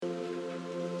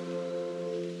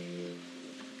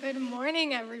Good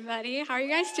morning, everybody. How are you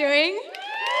guys doing?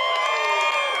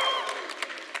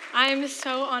 I'm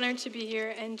so honored to be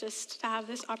here and just to have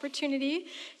this opportunity.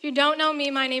 If you don't know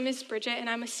me, my name is Bridget, and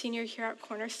I'm a senior here at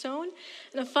Cornerstone.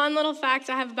 And a fun little fact,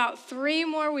 I have about 3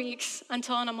 more weeks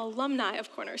until I'm an alumni of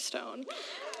Cornerstone.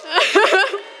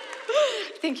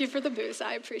 Thank you for the boost.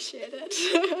 I appreciate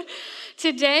it.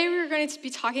 Today, we're going to be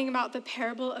talking about the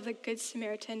parable of the Good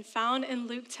Samaritan found in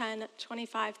Luke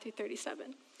 10:25 through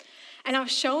 37. And now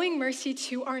showing mercy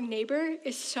to our neighbor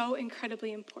is so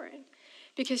incredibly important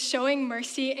because showing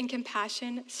mercy and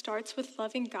compassion starts with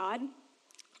loving God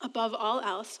above all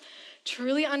else,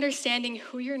 truly understanding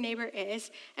who your neighbor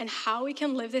is and how we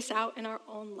can live this out in our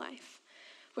own life,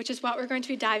 which is what we're going to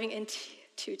be diving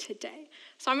into today.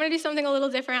 So I'm going to do something a little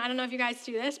different. I don't know if you guys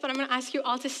do this, but I'm going to ask you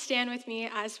all to stand with me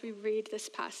as we read this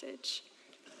passage.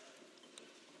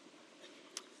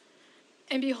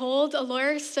 And behold, a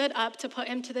lawyer stood up to put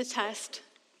him to the test,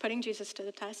 putting Jesus to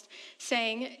the test,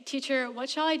 saying, "Teacher, what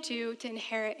shall I do to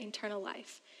inherit eternal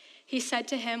life?" He said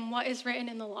to him, "What is written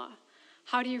in the law?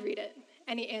 How do you read it?"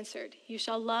 And he answered, "You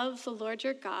shall love the Lord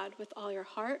your God with all your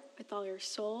heart, with all your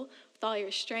soul, with all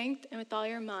your strength, and with all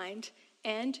your mind,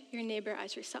 and your neighbor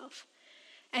as yourself."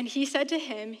 And he said to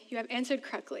him, "You have answered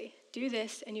correctly. Do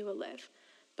this and you will live."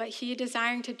 But he,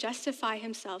 desiring to justify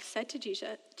himself, said to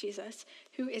Jesus,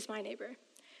 "Who is my neighbor?"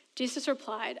 Jesus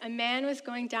replied, "A man was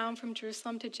going down from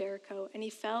Jerusalem to Jericho, and he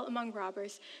fell among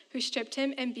robbers, who stripped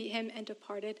him and beat him and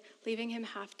departed, leaving him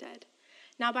half dead.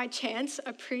 Now by chance,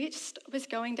 a priest was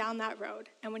going down that road,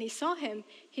 and when he saw him,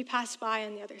 he passed by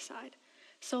on the other side.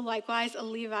 So likewise, a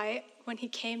Levite, when he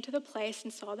came to the place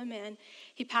and saw the man,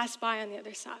 he passed by on the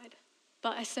other side.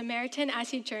 But a Samaritan,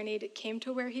 as he journeyed, came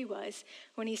to where he was.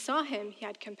 When he saw him, he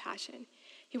had compassion.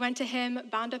 He went to him,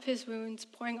 bound up his wounds,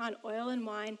 pouring on oil and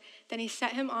wine. Then he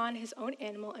set him on his own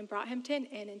animal and brought him to an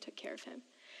inn and took care of him.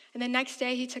 And the next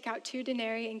day he took out 2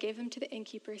 denarii and gave them to the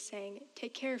innkeeper, saying,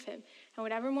 'Take care of him, and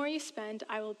whatever more you spend,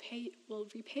 I will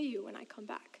repay you when I come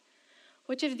back.'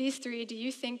 Which of these 3 do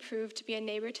you think proved to be a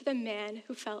neighbor to the man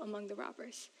who fell among the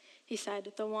robbers?" He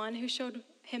said, "The one who showed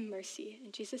him mercy."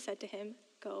 And Jesus said to him,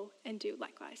 "Go and do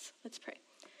likewise." Let's pray.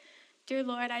 Dear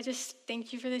Lord, I just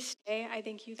thank you for this day. I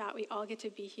thank you that we all get to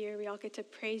be here. We all get to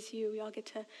praise you. We all get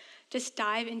to just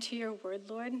dive into your word,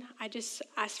 Lord. I just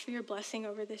ask for your blessing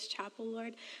over this chapel,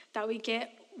 Lord, that we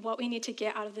get what we need to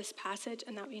get out of this passage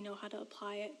and that we know how to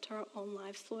apply it to our own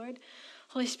lives, Lord.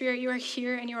 Holy Spirit, you are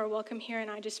here and you are welcome here, and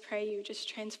I just pray you just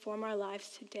transform our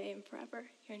lives today and forever.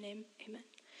 In your name, amen.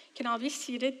 You can all be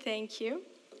seated. Thank you.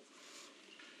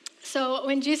 So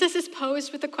when Jesus is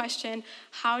posed with the question,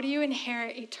 how do you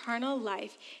inherit eternal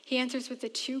life? He answers with the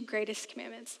 2 greatest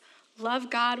commandments.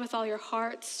 Love God with all your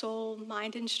heart, soul,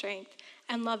 mind, and strength,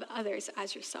 and love others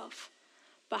as yourself.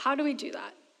 But how do we do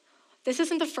that? This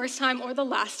isn't the first time or the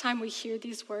last time we hear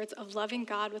these words of loving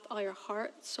God with all your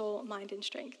heart, soul, mind, and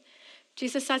strength.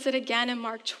 Jesus says it again in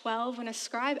Mark 12 when a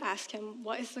scribe asked him,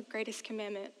 "What is the greatest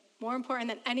commandment, more important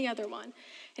than any other one?"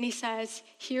 And he says,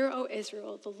 "Hear, O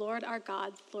Israel, the Lord our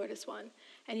God, the Lord is one.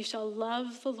 And you shall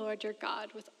love the Lord your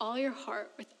God with all your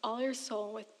heart, with all your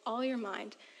soul, with all your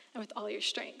mind, and with all your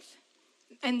strength."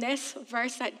 And this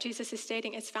verse that Jesus is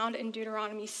stating is found in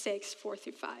Deuteronomy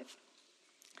 6:4-5.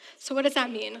 So what does that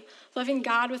mean? Loving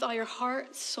God with all your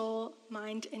heart, soul,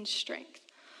 mind, and strength.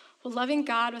 Well, loving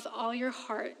God with all your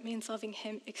heart means loving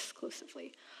him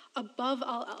exclusively, above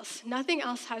all else. Nothing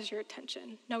else has your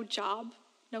attention. No job,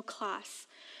 no class,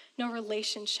 no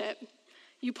relationship.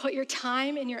 You put your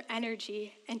time and your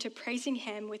energy into praising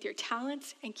him with your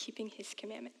talents and keeping his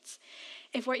commandments.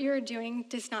 If what you're doing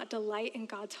does not delight in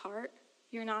God's heart,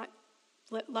 you're not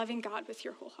loving God with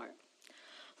your whole heart.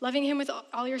 Loving him with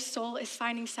all your soul is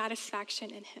finding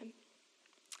satisfaction in him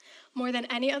more than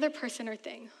any other person or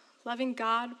thing. Loving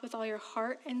God with all your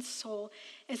heart and soul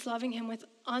is loving him with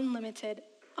unlimited,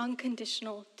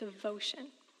 unconditional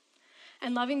devotion.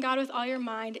 And loving God with all your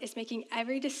mind is making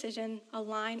every decision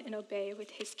align and obey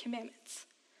with his commandments.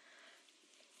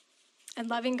 And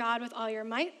loving God with all your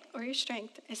might or your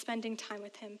strength is spending time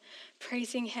with him,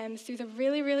 praising him through the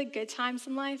really, really good times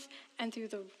in life and through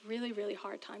the really, really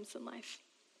hard times in life.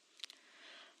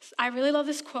 I really love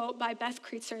this quote by Beth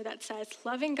Kreutzer that says,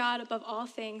 "Loving God above all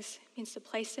things means to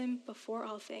place him before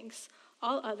all things,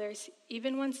 all others,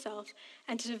 even oneself,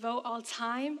 and to devote all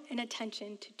time and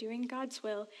attention to doing God's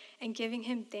will and giving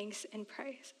him thanks and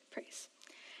praise.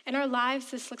 In our lives,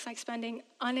 this looks like spending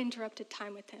uninterrupted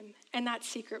time with him in that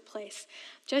secret place,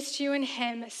 just you and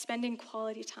him spending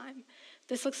quality time.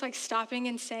 This looks like stopping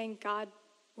and saying, 'God,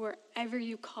 wherever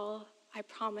you call, I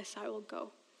promise I will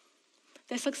go.'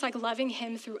 This looks like loving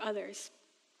him through others.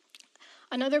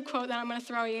 Another quote that I'm going to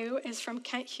throw you is from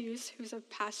Kent Hughes, who's a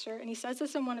pastor, and he says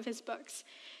this in one of his books.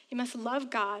 You must love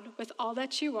God with all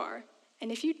that you are,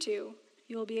 and if you do,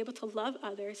 you will be able to love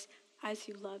others as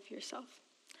you love yourself.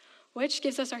 Which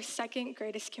gives us our second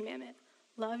greatest commandment.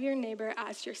 Love your neighbor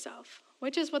as yourself,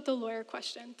 which is what the lawyer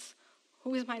questions.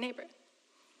 Who is my neighbor?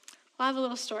 Well, I have a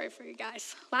little story for you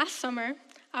guys. Last summer,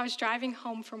 I was driving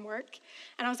home from work,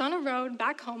 and I was on a road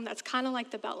back home that's kind of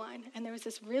like the Beltline, and there was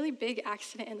this really big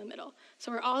accident in the middle.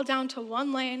 So we're all down to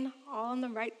one lane, all on the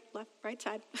right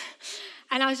side.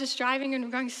 And I was just driving, and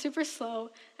we're going super slow,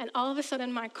 and all of a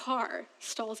sudden, my car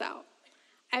stalls out.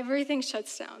 Everything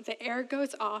shuts down. The air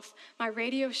goes off, my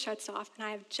radio shuts off, and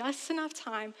I have just enough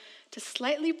time to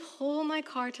slightly pull my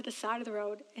car to the side of the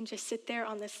road and just sit there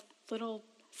on this little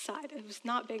side. It was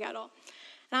not big at all.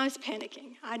 And I was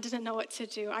panicking. I didn't know what to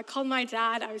do. I called my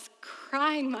dad. I was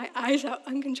crying my eyes out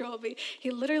uncontrollably. He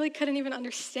literally couldn't even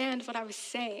understand what I was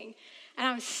saying. And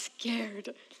I was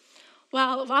scared.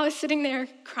 Well, while I was sitting there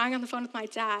crying on the phone with my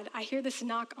dad, I hear this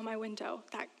knock on my window.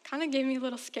 That kind of gave me a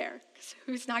little scare, because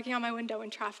who's knocking on my window in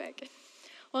traffic?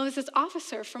 Well, it was this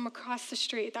officer from across the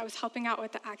street that was helping out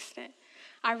with the accident.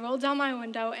 I rolled down my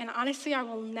window, and honestly, I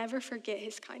will never forget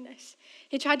his kindness.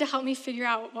 He tried to help me figure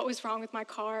out what was wrong with my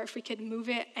car, if we could move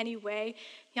it any way.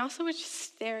 He also was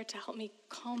just there to help me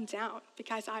calm down,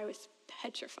 because I was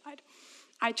petrified.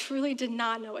 I truly did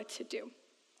not know what to do.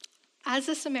 As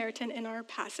a Samaritan in our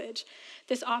passage,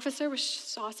 this officer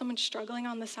saw someone struggling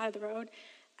on the side of the road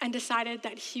and decided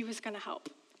that he was going to help.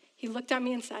 He looked at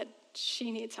me and said, "She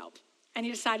needs help." And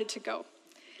he decided to go,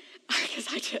 because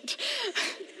I did.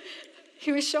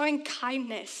 He was showing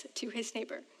kindness to his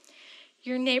neighbor.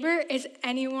 Your neighbor is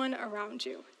anyone around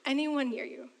you, anyone near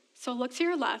you. So look to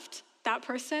your left. That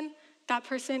person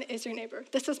is your neighbor.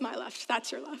 This is my left.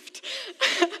 That's your left.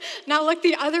 Now look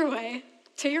the other way,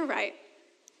 to your right.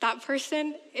 That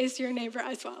person is your neighbor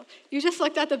as well. You just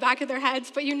looked at the back of their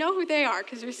heads, but you know who they are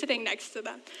because you're sitting next to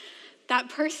them. That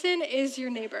person is your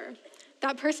neighbor.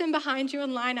 That person behind you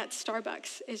in line at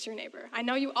Starbucks is your neighbor. I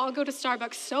know you all go to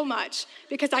Starbucks so much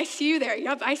because I see you there.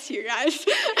 Yep, I see you guys.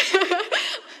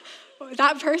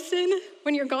 That person,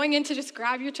 when you're going in to just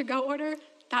grab your to-go order,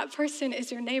 that person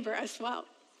is your neighbor as well.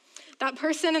 That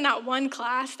person in that one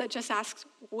class that just asks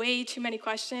way too many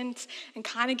questions and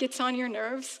kind of gets on your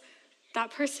nerves, that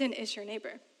person is your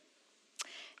neighbor.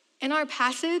 In our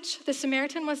passage, the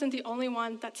Samaritan wasn't the only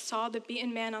one that saw the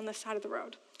beaten man on the side of the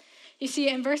road. You see,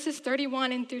 in verses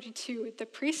 31 and 32, the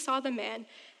priest saw the man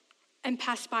and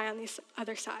passed by on the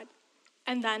other side.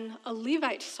 And then a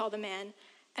Levite saw the man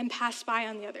and passed by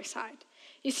on the other side.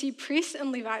 You see, priests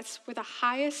and Levites were the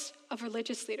highest of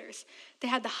religious leaders. They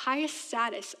had the highest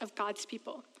status of God's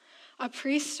people. A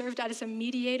priest served as a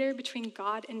mediator between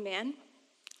God and man,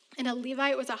 and a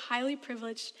Levite was a highly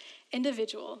privileged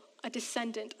individual, a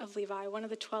descendant of Levi, one of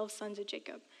the 12 sons of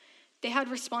Jacob. They had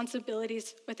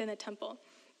responsibilities within the temple,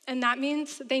 and that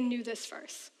means they knew this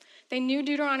verse. They knew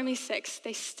Deuteronomy 6.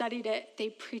 They studied it. They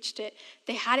preached it.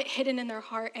 They had it hidden in their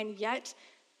heart, and yet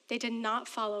they did not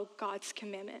follow God's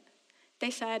commandment.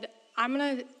 They said, I'm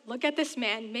going to look at this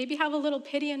man, maybe have a little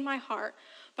pity in my heart,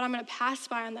 but I'm going to pass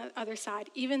by on the other side,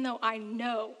 even though I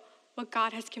know what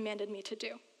God has commanded me to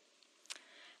do.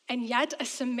 And yet a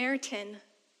Samaritan,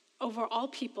 over all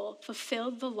people,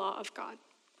 fulfilled the law of God.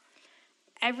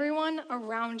 Everyone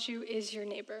around you is your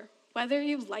neighbor, whether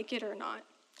you like it or not.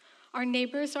 Our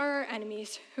neighbors are our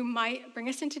enemies who might bring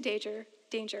us into danger,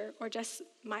 or just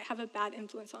might have a bad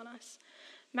influence on us.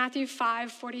 Matthew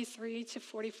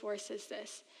 5:43-44 says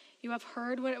this, "You have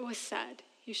heard what it was said,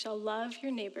 you shall love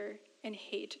your neighbor and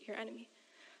hate your enemy.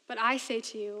 But I say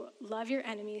to you, love your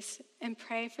enemies and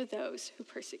pray for those who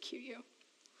persecute you."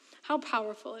 How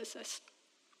powerful is this?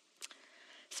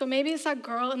 So maybe it's that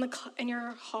girl in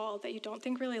your hall that you don't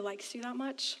think really likes you that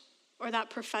much, or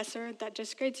that professor that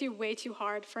just grades you way too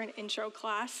hard for an intro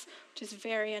class, which is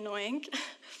very annoying.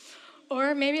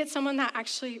 Or maybe it's someone that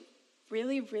actually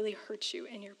really, really hurt you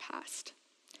in your past.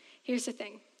 Here's the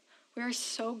thing. We are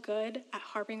so good at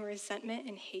harboring resentment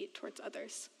and hate towards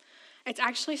others. It's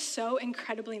actually so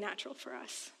incredibly natural for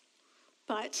us.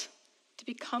 But to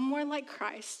become more like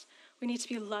Christ, we need to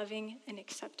be loving and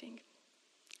accepting.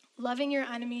 Loving your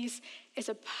enemies is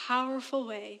a powerful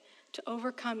way to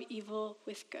overcome evil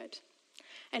with good.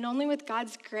 And only with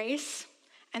God's grace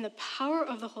and the power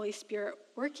of the Holy Spirit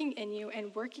working in you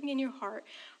and working in your heart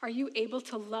are you able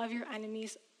to love your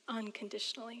enemies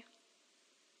unconditionally.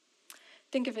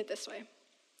 Think of it this way.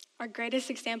 Our greatest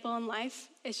example in life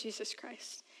is Jesus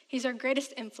Christ. He's our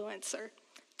greatest influencer.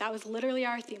 That was literally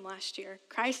our theme last year.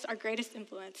 Christ, our greatest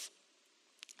influence.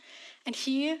 And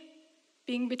he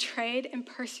being betrayed and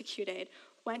persecuted,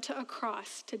 went to a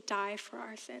cross to die for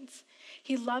our sins.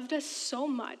 He loved us so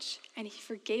much, and he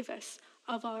forgave us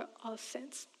of all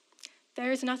sins.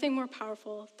 There is nothing more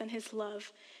powerful than his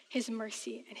love, his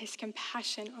mercy, and his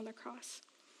compassion on the cross.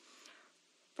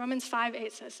 Romans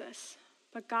 5:8 says this,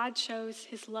 "But God shows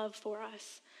his love for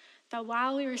us, that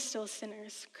while we were still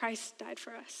sinners, Christ died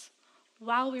for us."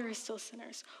 While we were still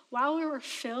sinners, while we were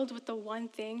filled with the one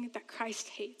thing that Christ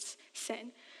hates,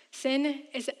 sin. Sin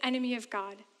is the enemy of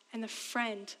God and the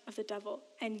friend of the devil.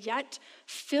 And yet,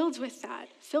 filled with that,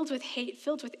 filled with hate,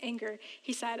 filled with anger,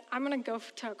 he said, I'm going to go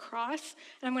to a cross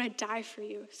and I'm going to die for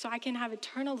you so I can have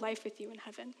eternal life with you in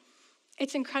heaven.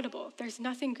 It's incredible. There's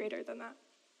nothing greater than that.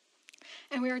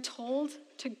 And we are told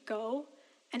to go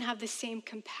and have the same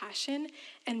compassion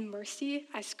and mercy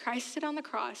as Christ did on the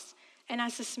cross and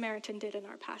as the Samaritan did in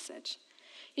our passage.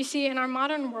 You see, in our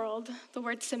modern world, the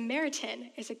word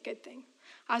Samaritan is a good thing.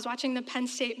 I was watching the Penn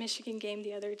State-Michigan game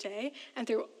the other day, and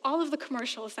through all of the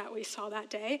commercials that we saw that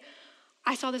day,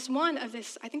 I saw this one of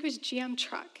this, I think it was GM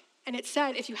truck, and it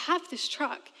said, if you have this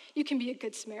truck, you can be a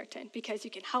good Samaritan because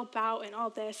you can help out and all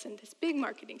this, and this big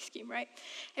marketing scheme, right?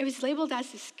 It was labeled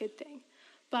as this good thing.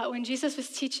 But when Jesus was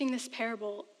teaching this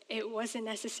parable, it wasn't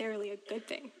necessarily a good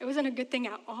thing. It wasn't a good thing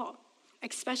at all,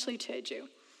 especially to a Jew.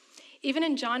 Even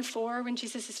in John 4, when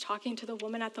Jesus is talking to the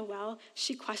woman at the well,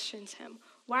 she questions him.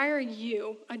 Why are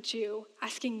you, a Jew,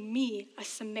 asking me, a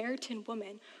Samaritan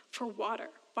woman, for water?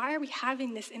 Why are we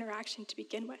having this interaction to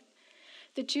begin with?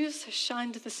 The Jews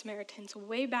shunned the Samaritans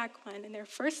way back when, and they're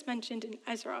first mentioned in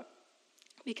Ezra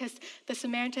because the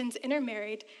Samaritans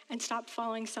intermarried and stopped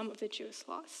following some of the Jewish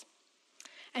laws.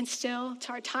 And still,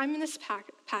 to our time in this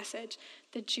passage,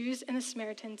 the Jews and the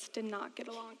Samaritans did not get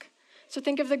along. So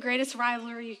think of the greatest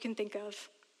rivalry you can think of.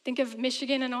 Think of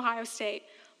Michigan and Ohio State.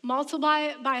 Multiply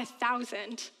it by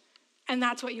 1,000, and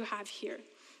that's what you have here.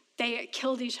 They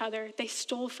killed each other. They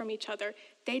stole from each other.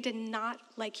 They did not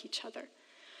like each other.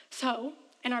 So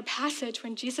in our passage,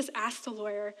 when Jesus asked the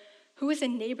lawyer, who was a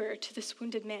neighbor to this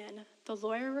wounded man, the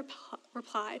lawyer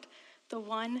replied, the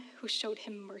one who showed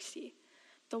him mercy.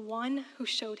 The one who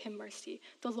showed him mercy.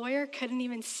 The lawyer couldn't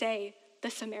even say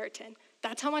the Samaritan.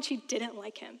 That's how much he didn't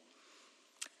like him.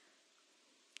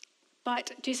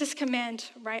 But Jesus' command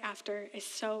right after is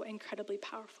so incredibly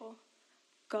powerful.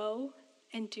 Go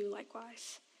and do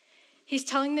likewise. He's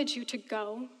telling the Jew to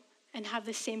go and have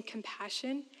the same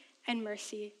compassion and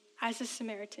mercy as the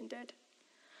Samaritan did.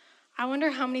 I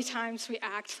wonder how many times we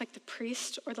act like the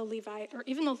priest or the Levite or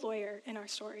even the lawyer in our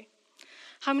story.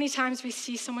 How many times we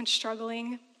see someone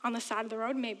struggling on the side of the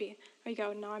road, maybe. We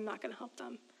go, no, I'm not going to help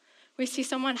them. We see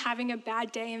someone having a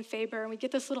bad day in Faber, and we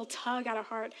get this little tug at our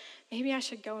heart. Maybe I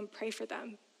should go and pray for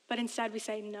them. But instead we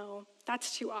say, no,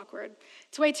 that's too awkward.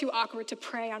 It's way too awkward to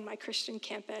pray on my Christian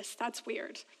campus. That's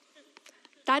weird.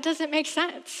 That doesn't make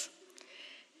sense.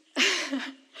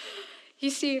 You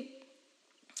see,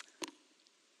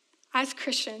 as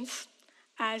Christians,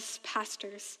 as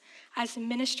pastors, as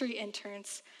ministry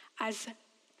interns, as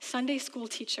Sunday school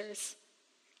teachers,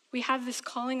 we have this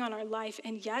calling on our life,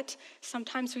 and yet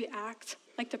sometimes we act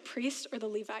like the priest or the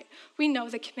Levite. We know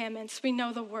the commandments, we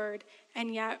know the word,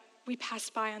 and yet we pass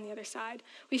by on the other side.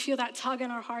 We feel that tug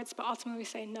in our hearts, but ultimately we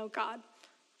say, no, God,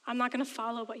 I'm not going to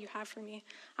follow what you have for me.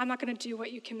 I'm not going to do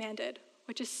what you commanded,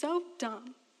 which is so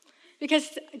dumb.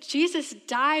 Because Jesus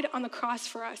died on the cross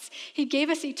for us. He gave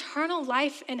us eternal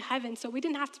life in heaven, so we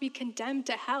didn't have to be condemned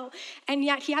to hell. And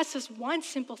yet he asked us one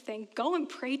simple thing: go and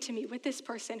pray to me with this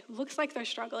person who looks like they're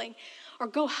struggling, or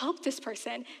go help this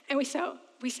person. And we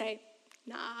say,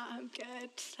 nah, I'm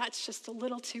good. That's just a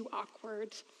little too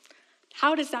awkward.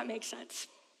 How does that make sense?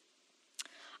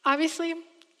 Obviously,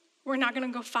 we're not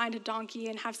going to go find a donkey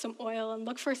and have some oil and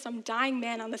look for some dying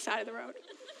man on the side of the road.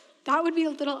 That would be a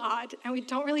little odd, and we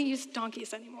don't really use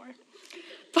donkeys anymore.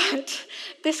 But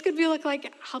this could look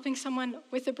like helping someone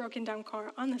with a broken down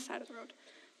car on the side of the road.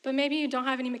 But maybe you don't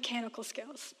have any mechanical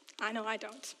skills. I know I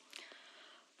don't.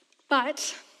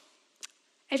 But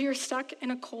if you're stuck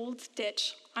in a cold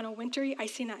ditch on a wintry,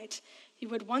 icy night, you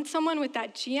would want someone with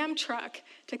that GM truck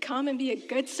to come and be a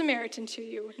good Samaritan to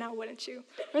you, now wouldn't you?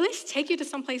 Or at least take you to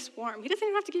someplace warm. He doesn't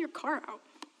even have to get your car out.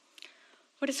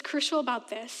 What is crucial about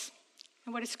this,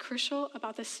 and what is crucial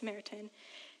about the Samaritan,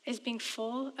 is being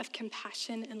full of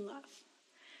compassion and love.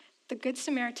 The Good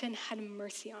Samaritan had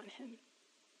mercy on him.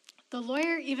 The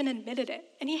lawyer even admitted it,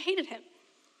 and he hated him.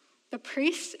 The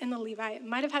priest and the Levite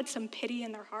might have had some pity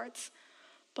in their hearts,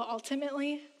 but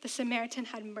ultimately, the Samaritan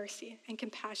had mercy and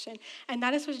compassion, and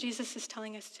that is what Jesus is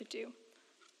telling us to do.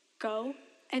 Go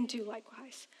and do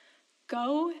likewise.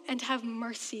 Go and have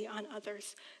mercy on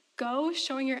others. Go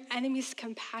showing your enemies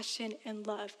compassion and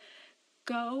love.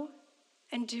 Go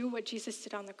and do what Jesus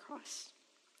did on the cross.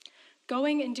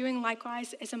 Going and doing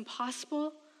likewise is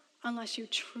impossible unless you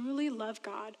truly love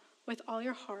God with all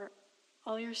your heart,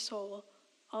 all your soul,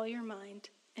 all your mind,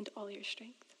 and all your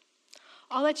strength.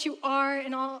 All that you are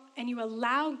and you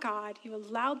allow God, you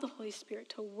allow the Holy Spirit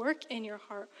to work in your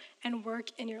heart and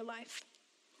work in your life.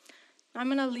 I'm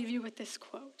going to leave you with this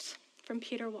quote from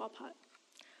Peter Walpott.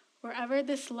 Wherever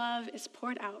this love is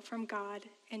poured out from God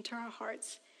into our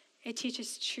hearts, it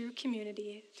teaches true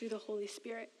community through the Holy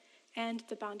Spirit and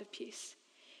the bond of peace.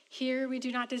 Here we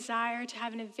do not desire to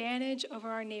have an advantage over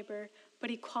our neighbor, but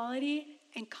equality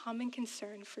and common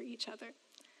concern for each other.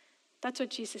 That's what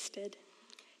Jesus did.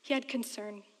 He had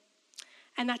concern,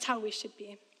 and that's how we should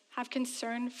be. Have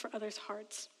concern for others'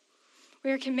 hearts.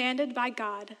 We are commanded by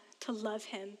God to love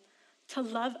him, to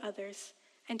love others,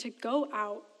 and to go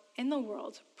out in the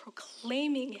world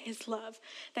proclaiming his love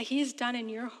that he has done in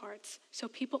your hearts so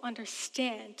people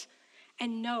understand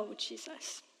and know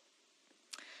Jesus.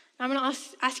 Now I'm going to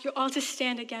ask you all to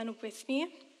stand again with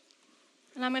me,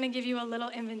 and I'm going to give you a little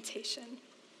invitation.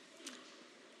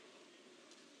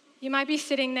 You might be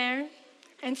sitting there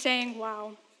and saying,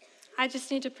 wow, I just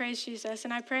need to praise Jesus.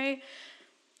 And I pray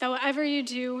that whatever you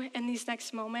do in these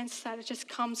next moments, that it just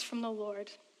comes from the Lord.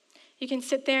 You can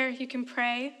sit there, you can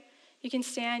pray, you can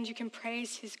stand, you can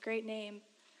praise his great name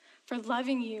for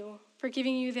loving you, for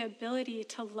giving you the ability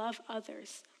to love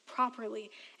others properly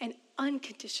and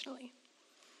unconditionally.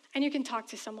 And you can talk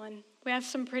to someone. We have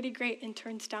some pretty great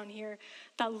interns down here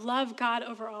that love God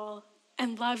over all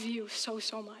and love you so,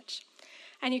 so much.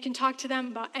 And you can talk to them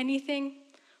about anything,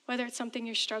 whether it's something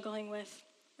you're struggling with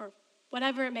or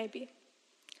whatever it may be.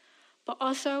 But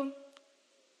also,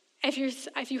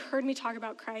 if you heard me talk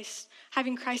about Christ,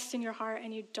 having Christ in your heart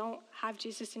and you don't have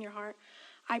Jesus in your heart,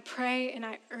 I pray and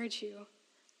I urge you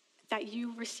that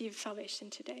you receive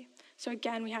salvation today. So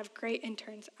again, we have great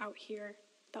interns out here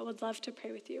that would love to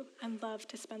pray with you and love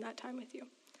to spend that time with you.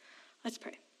 Let's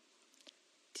pray.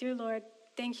 Dear Lord,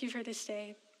 thank you for this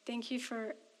day. Thank you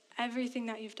for everything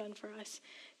that you've done for us.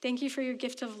 Thank you for your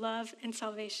gift of love and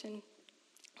salvation.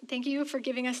 Thank you for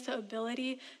giving us the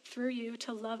ability through you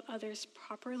to love others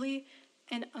properly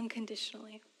and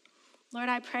unconditionally. Lord,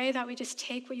 I pray that we just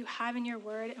take what you have in your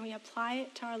word and we apply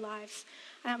it to our lives,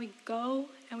 and that we go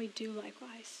and we do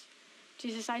likewise.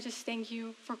 Jesus, I just thank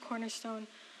you for Cornerstone,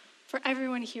 for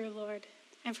everyone here, Lord,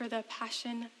 and for the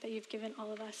passion that you've given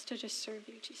all of us to just serve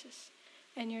you, Jesus.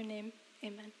 In your name,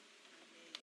 amen.